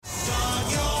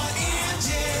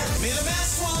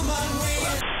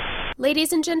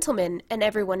Ladies and gentlemen, and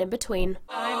everyone in between.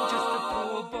 I'm just a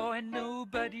poor boy and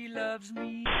nobody loves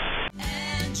me.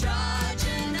 Androgynous.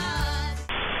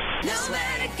 No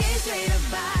matter gay, straight or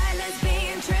bi,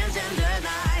 lesbian, transgender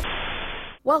life.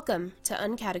 Welcome to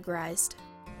Uncategorized.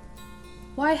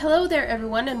 Why, hello there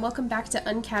everyone, and welcome back to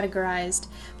Uncategorized.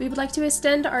 We would like to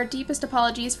extend our deepest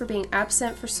apologies for being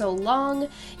absent for so long.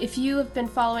 If you have been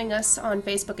following us on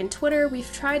Facebook and Twitter,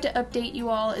 we've tried to update you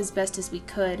all as best as we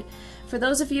could. For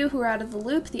those of you who are out of the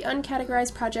loop, the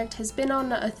Uncategorized project has been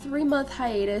on a 3-month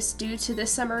hiatus due to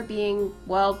this summer being,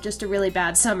 well, just a really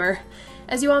bad summer.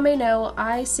 As you all may know,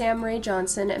 I, Sam Ray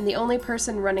Johnson, am the only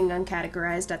person running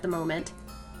Uncategorized at the moment.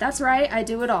 That's right, I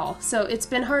do it all, so it's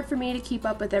been hard for me to keep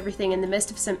up with everything in the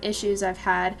midst of some issues I've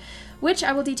had, which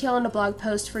I will detail in a blog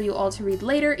post for you all to read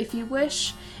later if you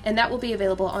wish, and that will be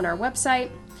available on our website.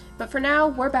 But for now,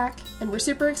 we're back, and we're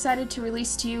super excited to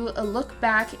release to you a look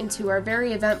back into our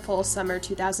very eventful summer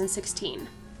 2016.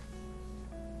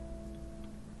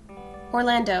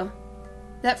 Orlando.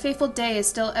 That fateful day is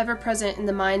still ever present in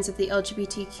the minds of the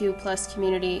LGBTQ+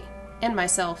 community, and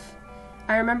myself.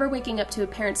 I remember waking up to a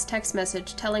parent's text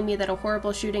message telling me that a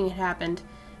horrible shooting had happened,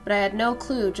 but I had no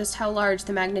clue just how large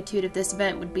the magnitude of this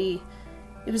event would be.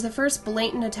 It was the first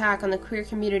blatant attack on the queer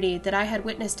community that I had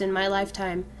witnessed in my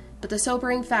lifetime, but the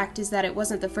sobering fact is that it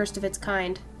wasn't the first of its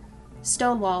kind.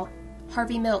 Stonewall,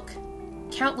 Harvey Milk,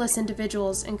 countless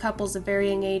individuals and couples of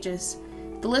varying ages.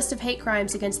 The list of hate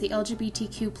crimes against the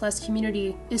LGBTQ+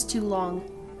 community is too long.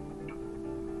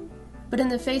 But in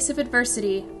the face of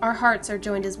adversity, our hearts are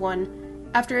joined as one.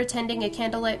 After attending a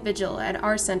candlelight vigil at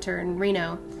our center in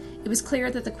Reno, it was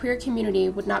clear that the queer community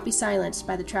would not be silenced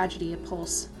by the tragedy at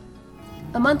Pulse.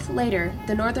 A month later,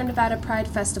 the Northern Nevada Pride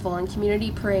Festival and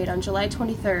Community Parade on July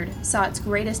 23rd saw its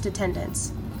greatest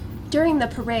attendance. During the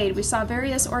parade, we saw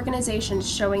various organizations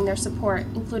showing their support,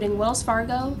 including Wells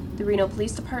Fargo, the Reno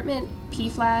Police Department,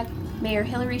 PFLAG, Mayor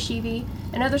Hillary Sheevey,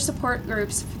 and other support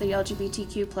groups for the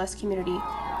LGBTQ+ community.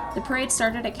 The parade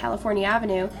started at California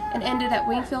Avenue and ended at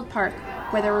Wingfield Park,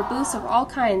 where there were booths of all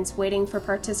kinds waiting for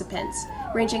participants,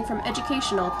 ranging from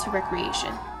educational to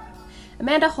recreation.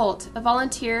 Amanda Holt, a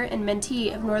volunteer and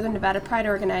mentee of Northern Nevada Pride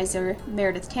organizer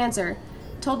Meredith Tanzer,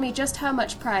 told me just how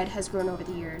much Pride has grown over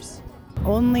the years.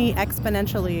 Only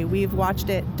exponentially. We've watched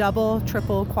it double,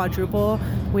 triple, quadruple.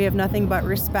 We have nothing but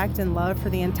respect and love for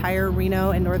the entire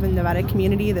Reno and Northern Nevada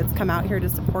community that's come out here to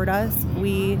support us.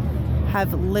 We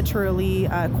have literally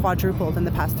quadrupled in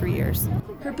the past 3 years.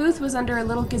 Her booth was under a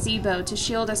little gazebo to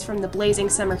shield us from the blazing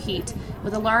summer heat,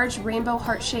 with a large rainbow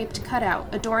heart-shaped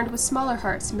cutout adorned with smaller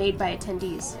hearts made by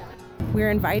attendees. We're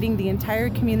inviting the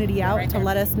entire community out to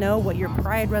let us know what your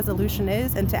Pride resolution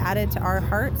is and to add it to our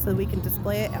heart so we can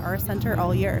display it at our center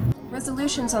all year.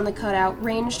 Resolutions on the cutout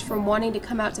ranged from wanting to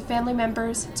come out to family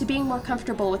members to being more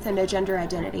comfortable within a gender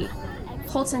identity.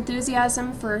 Holt's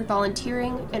enthusiasm for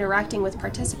volunteering, interacting with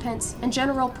participants, and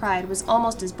general pride was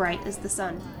almost as bright as the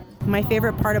sun. My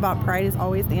favorite part about Pride is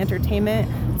always the entertainment,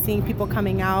 seeing people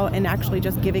coming out and actually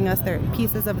just giving us their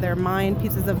pieces of their mind,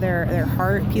 pieces of their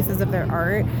heart, pieces of their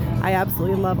art. I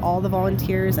absolutely love all the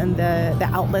volunteers and the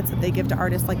outlets that they give to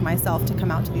artists like myself to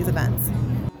come out to these events.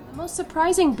 The most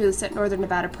surprising booths at Northern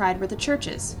Nevada Pride were the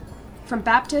churches. From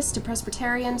Baptists to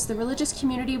Presbyterians, the religious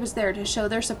community was there to show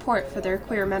their support for their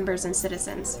queer members and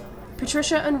citizens.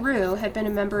 Patricia Unruh had been a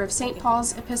member of St.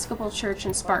 Paul's Episcopal Church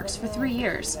in Sparks for 3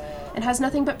 years, and has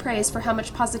nothing but praise for how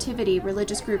much positivity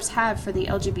religious groups have for the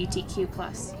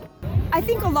LGBTQ+. I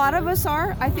think a lot of us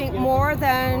are. I think more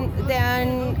than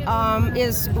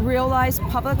is realized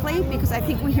publicly, because I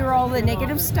think we hear all the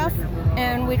negative stuff,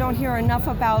 and we don't hear enough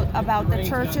about the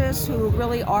churches who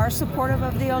really are supportive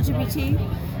of the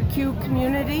LGBTQ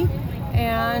community,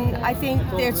 and I think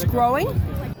it's growing.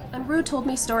 Unruh told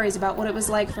me stories about what it was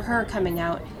like for her coming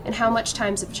out and how much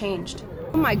times have changed.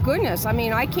 Oh my goodness, I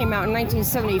mean, I came out in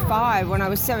 1975 when I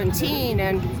was 17,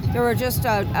 and there were just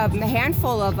a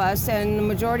handful of us, and the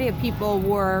majority of people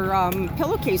wore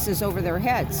pillowcases over their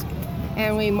heads.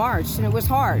 And we marched, and it was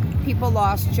hard. People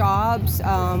lost jobs,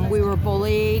 we were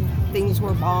bullied, things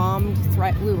were bombed,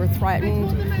 we were threatened,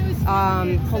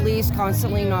 police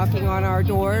constantly knocking on our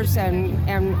doors, and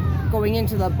going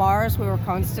into the bars, we were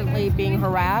constantly being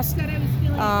harassed.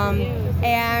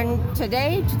 And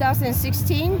today,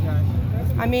 2016,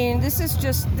 I mean, this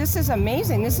is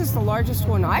amazing. This is the largest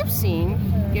one I've seen,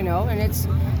 you know, and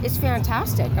it's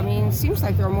fantastic. I mean, it seems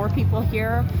like there are more people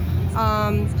here.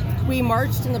 We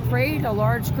marched in the parade, a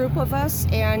large group of us,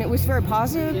 and it was very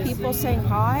positive. People saying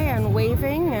hi and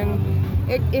waving, and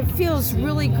it feels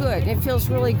really good. It feels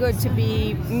really good to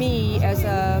be me as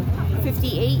a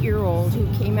 58-year-old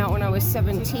who came out when I was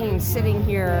 17, sitting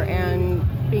here and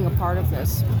being a part of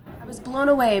this. I was blown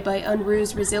away by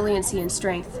Unruh's resiliency and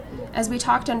strength. As we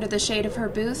talked under the shade of her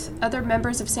booth, other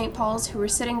members of St. Paul's who were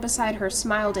sitting beside her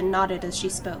smiled and nodded as she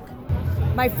spoke.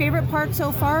 My favorite part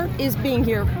so far is being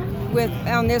here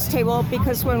on this table,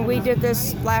 because when we did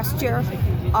this last year,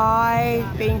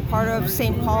 being part of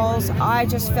St. Paul's, I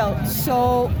just felt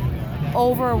so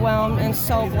overwhelmed and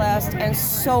so blessed and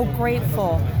so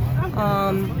grateful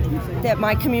that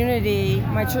my community,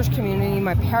 my church community,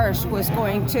 my parish was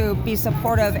going to be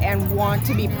supportive and want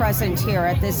to be present here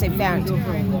at this event.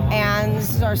 And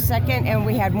this is our second, and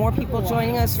we had more people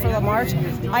joining us for the march.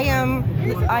 I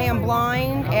am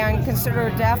blind and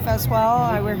considered deaf as well.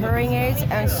 I wear hearing aids,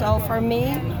 and so for me,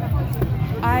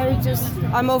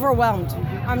 I'm overwhelmed.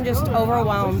 I'm just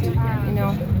overwhelmed, you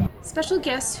know. Special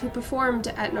guests who performed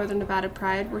at Northern Nevada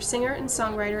Pride were singer and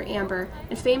songwriter Amber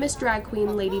and famous drag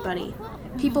queen Lady Bunny.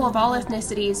 People of all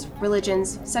ethnicities,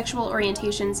 religions, sexual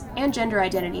orientations, and gender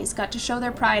identities got to show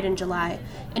their pride in July,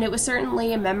 and it was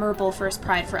certainly a memorable first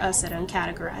Pride for us at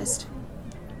Uncategorized.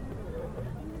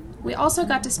 We also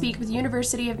got to speak with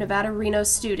University of Nevada, Reno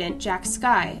student Jack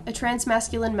Sky, a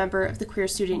transmasculine member of the Queer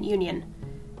Student Union.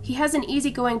 He has an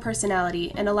easygoing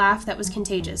personality and a laugh that was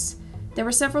contagious. There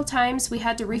were several times we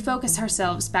had to refocus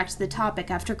ourselves back to the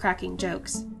topic after cracking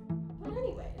jokes.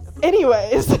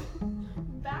 Anyways.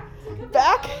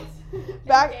 Back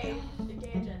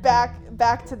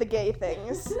to the gay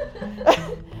things.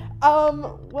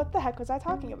 What the heck was I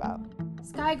talking about?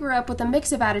 Sky grew up with a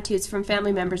mix of attitudes from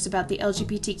family members about the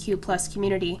LGBTQ+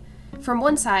 community. From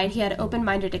one side, he had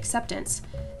open-minded acceptance.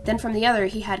 Then from the other,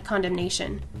 he had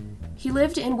condemnation. He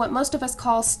lived in what most of us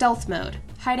call stealth mode,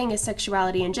 hiding his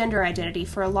sexuality and gender identity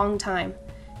for a long time.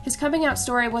 His coming out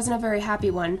story wasn't a very happy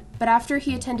one, but after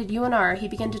he attended UNR, he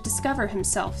began to discover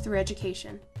himself through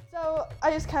education. So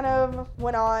I just kind of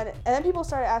went on, and then people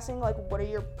started asking, like, what are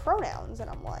your pronouns?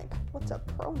 And I'm like, what's a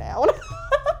pronoun?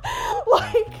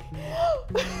 Like,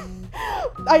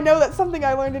 I know that's something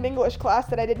I learned in English class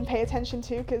that I didn't pay attention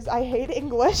to because I hate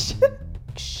English.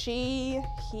 She,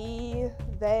 he,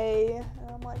 they, and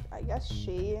I'm like, I guess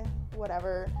she,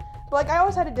 whatever. But like, I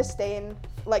always had a disdain,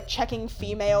 like, checking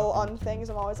female on things.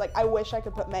 I'm always like, I wish I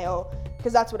could put male,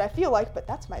 because that's what I feel like, but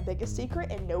that's my biggest secret,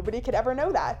 and nobody could ever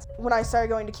know that. When I started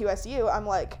going to QSU, I'm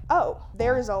like, oh,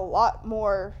 there's a lot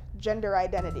more gender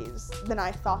identities than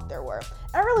I thought there were.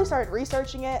 And I really started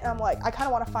researching it, and I'm like, I kind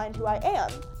of want to find who I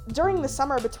am. During the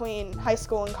summer between high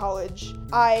school and college,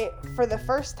 I, for the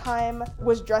first time,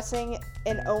 was dressing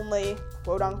in only,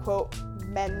 quote-unquote,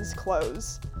 men's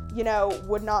clothes. You know,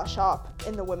 would not shop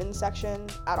in the women's section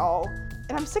at all.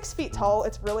 And I'm 6 feet tall,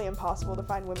 it's really impossible to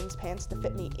find women's pants to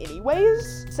fit me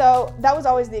anyways. So that was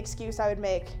always the excuse I would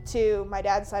make to my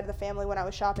dad's side of the family when I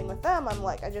was shopping with them. I'm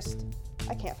like, I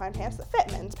can't find pants that fit.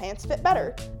 Men's pants fit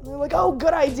better. And they're like, oh,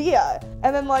 good idea.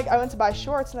 And then like I went to buy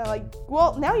shorts and they're like,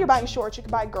 well, now you're buying shorts, you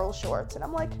can buy girls' shorts. And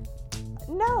I'm like,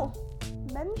 no,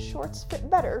 men's shorts fit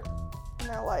better. And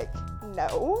they're like,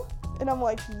 no. And I'm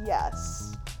like,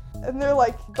 yes. And they're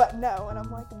like, but no. And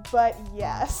I'm like, but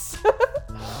yes.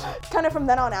 Kind of from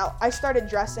then on out, I started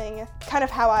dressing kind of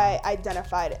how I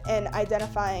identified, and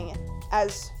identifying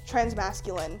as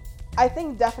transmasculine. I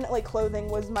think definitely clothing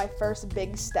was my first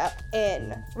big step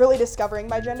in really discovering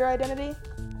my gender identity.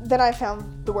 Then I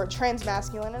found the word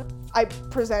transmasculine, and I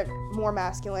present more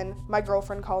masculine. My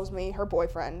girlfriend calls me her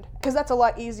boyfriend, because that's a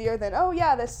lot easier than, oh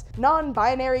yeah, this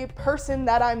non-binary person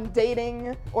that I'm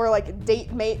dating, or like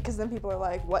date mate, because then people are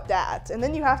like, what dat? And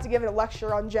then you have to give it a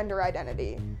lecture on gender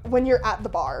identity when you're at the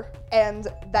bar, and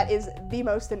that is the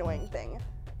most annoying thing.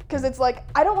 Because it's like,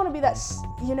 I don't want to be that,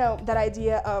 you know, that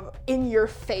idea of in your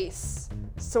face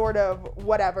sort of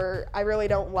whatever. I really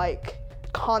don't like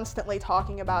constantly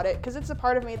talking about it, because it's a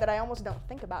part of me that I almost don't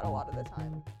think about a lot of the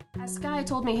time. As Sky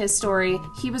told me his story,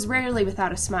 he was rarely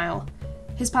without a smile.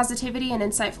 His positivity and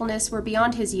insightfulness were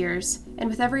beyond his years, and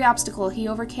with every obstacle he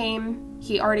overcame,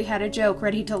 he already had a joke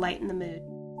ready to lighten the mood.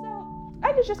 So, I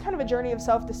think it's just kind of a journey of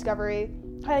self-discovery.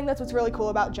 I think that's what's really cool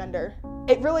about gender.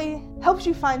 It really helps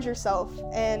you find yourself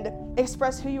and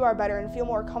express who you are better and feel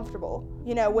more comfortable,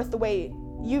 you know, with the way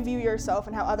you view yourself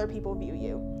and how other people view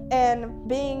you. And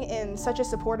being in such a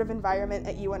supportive environment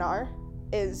at UNR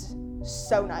is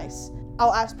so nice.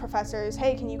 I'll ask professors,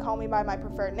 hey, can you call me by my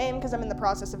preferred name? Because I'm in the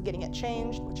process of getting it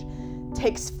changed, which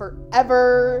takes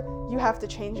forever. You have to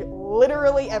change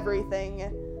literally everything.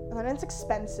 And then it's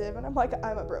expensive. And I'm like,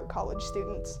 I'm a broke college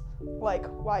student. Like,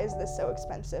 why is this so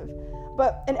expensive?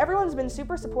 And everyone's been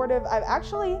super supportive. I've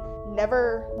actually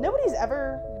nobody's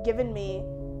ever given me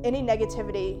any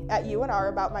negativity at UNR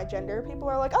about my gender. People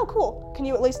are like, oh, cool. Can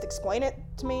you at least explain it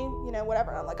to me? You know,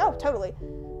 whatever. And I'm like, oh, totally.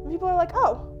 And people are like,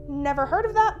 oh, never heard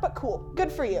of that, but cool,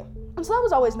 good for you. And so that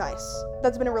was always nice.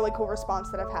 That's been a really cool response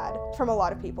that I've had from a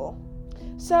lot of people.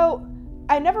 So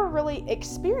I never really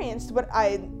experienced what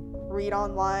I read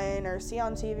online or see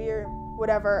on TV or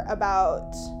whatever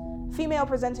about female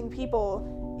presenting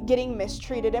people getting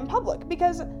mistreated in public,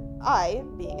 because I,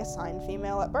 being assigned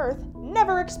female at birth,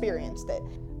 never experienced it.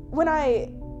 When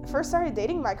I first started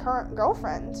dating my current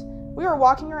girlfriend, we were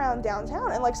walking around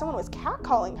downtown and like someone was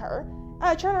catcalling her, and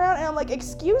I turn around and I'm like,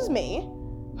 excuse me,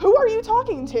 who are you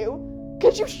talking to?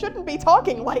 Because you shouldn't be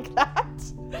talking like that.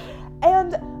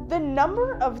 And the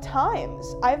number of times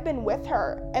I've been with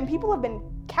her and people have been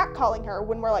catcalling her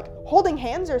when we're like holding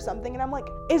hands or something, and I'm like,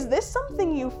 is this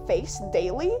something you face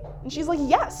daily? And she's like,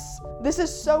 yes, this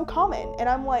is so common. And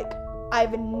I'm like,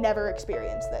 I've never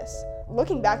experienced this.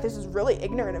 Looking back, this is really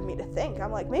ignorant of me to think.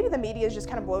 I'm like, maybe the media is just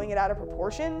kind of blowing it out of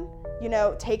proportion, you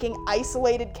know, taking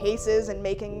isolated cases and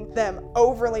making them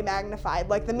overly magnified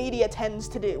like the media tends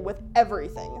to do with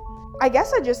everything. I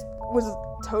guess I just was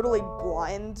totally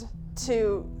blind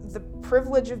to the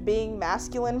privilege of being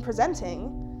masculine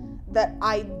presenting, that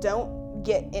I don't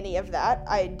get any of that.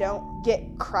 I don't get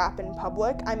crap in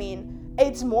public. I mean,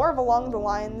 it's more of along the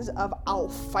lines of, I'll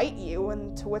fight you,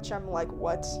 and to which I'm like,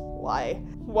 what? Why?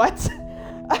 What?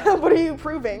 What are you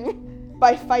proving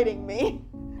by fighting me?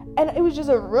 And it was just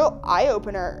a real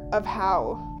eye-opener of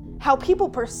how people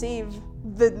perceive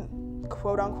the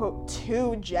quote-unquote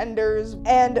two genders.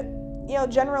 And, you know,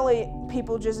 generally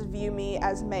people just view me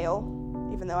as male,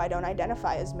 even though I don't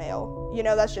identify as male. You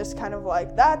know, that's just kind of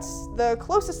like, that's the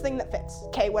closest thing that fits.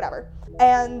 Okay, whatever.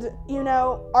 And, you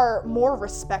know, are more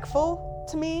respectful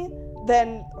to me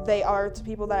than they are to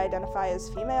people that identify as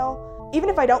female. Even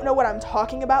if I don't know what I'm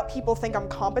talking about, people think I'm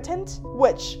competent,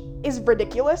 which is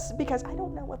ridiculous because I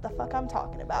don't know what the fuck I'm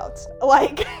talking about.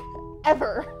 Like,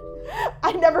 ever.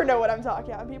 I never know what I'm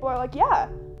talking about. And people are like, yeah,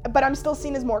 but I'm still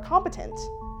seen as more competent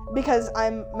because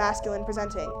I'm masculine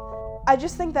presenting. I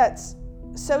just think that's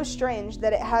so strange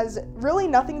that it has really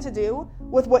nothing to do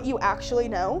with what you actually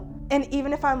know. And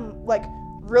even if I'm like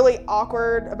really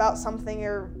awkward about something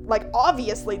or like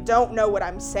obviously don't know what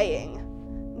I'm saying,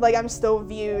 like I'm still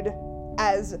viewed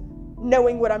as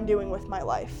knowing what I'm doing with my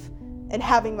life and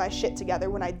having my shit together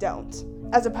when I don't,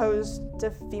 as opposed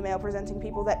to female presenting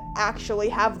people that actually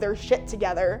have their shit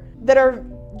together that are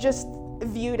just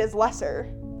viewed as lesser.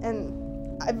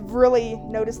 And I've really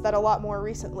noticed that a lot more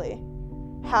recently,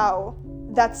 how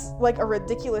that's like a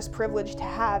ridiculous privilege to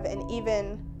have. And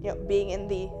even, you know, being in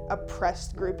the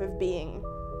oppressed group of being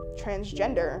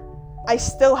transgender, I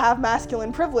still have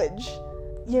masculine privilege.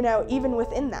 You know, even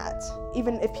within that,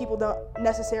 even if people don't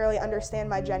necessarily understand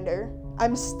my gender,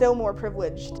 I'm still more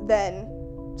privileged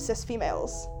than cis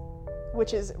females,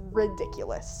 which is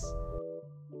ridiculous.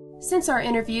 Since our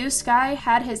interview, Sky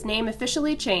had his name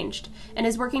officially changed and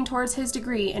is working towards his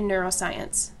degree in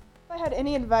neuroscience. If I had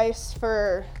any advice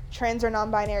for trans or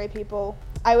non-binary people,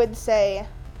 I would say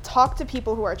talk to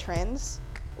people who are trans.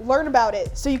 Learn about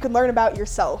it so you can learn about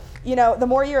yourself. You know, the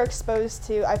more you're exposed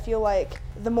to, I feel like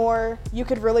the more you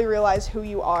could really realize who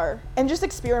you are and just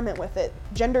experiment with it.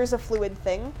 Gender is a fluid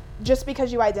thing. Just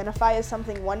because you identify as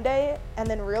something one day and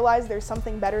then realize there's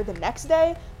something better the next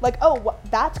day, like, oh,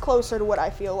 that's closer to what I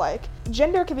feel like.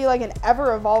 Gender could be like an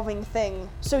ever-evolving thing,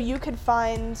 so you could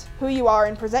find who you are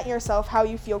and present yourself how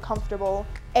you feel comfortable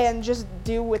and just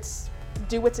do what's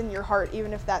in your heart,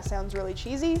 even if that sounds really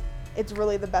cheesy. It's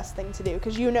really the best thing to do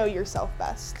because you know yourself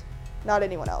best, not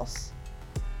anyone else.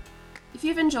 If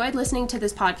you've enjoyed listening to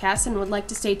this podcast and would like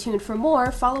to stay tuned for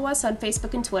more, follow us on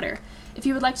Facebook and Twitter. If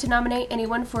you would like to nominate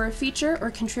anyone for a feature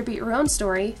or contribute your own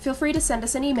story, feel free to send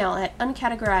us an email at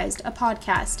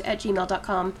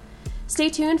uncategorizedapodcast@gmail.com. Stay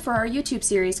tuned for our YouTube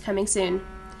series coming soon.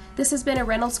 This has been a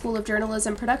Reynolds School of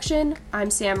Journalism production. I'm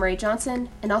Sam Ray Johnson,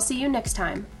 and I'll see you next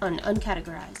time on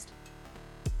Uncategorized.